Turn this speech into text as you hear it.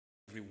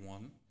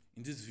everyone.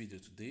 In this video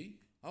today,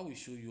 I will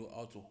show you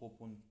how to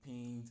open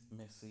pinned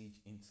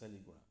message in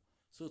Telegram.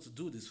 So to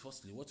do this,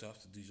 firstly, what you have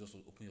to do is just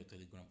open your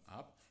Telegram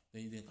app.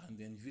 Then you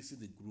can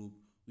visit the group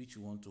which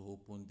you want to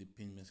open the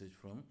pinned message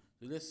from.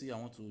 So let's say I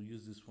want to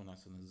use this one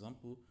as an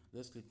example.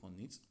 Let's click on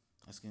it.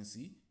 As you can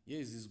see, here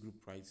is this group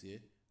right here.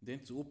 Then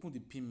to open the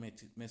pinned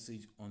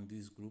message on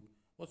this group,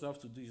 what you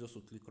have to do is just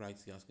to click right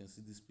here. As you can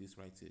see this place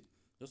right here.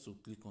 Just to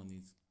click on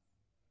it.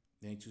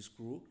 Then to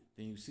scroll,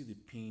 then you see the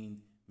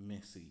pinned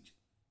message.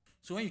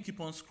 So when you keep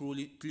on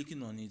scrolling,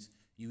 clicking on it,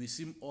 you will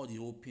see all the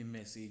whole pinned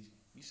message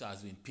which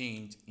has been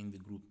pinned in the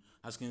group.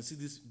 As you can see,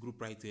 this group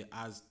right here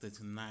has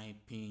 39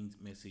 pinned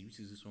message, which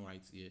is this one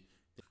right here.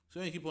 So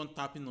when you keep on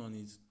tapping on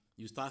it,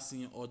 you start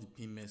seeing all the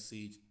pinned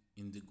message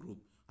in the group.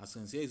 As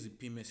you can see, here is the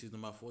pinned message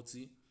number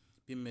 40,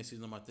 pinned message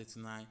number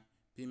 39,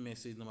 pinned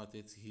message number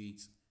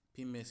 38,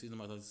 pinned message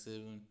number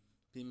 37,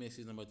 pinned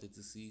message number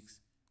 36,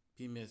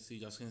 pin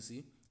message. As you can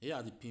see, here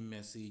are the pin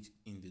message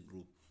in the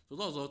group. So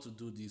that's all to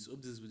do this.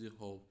 Hope this video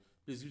helped.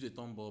 Please give it a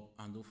thumb up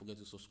and don't forget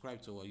to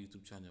subscribe to our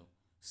YouTube channel.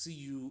 See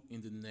you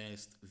in the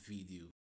next video.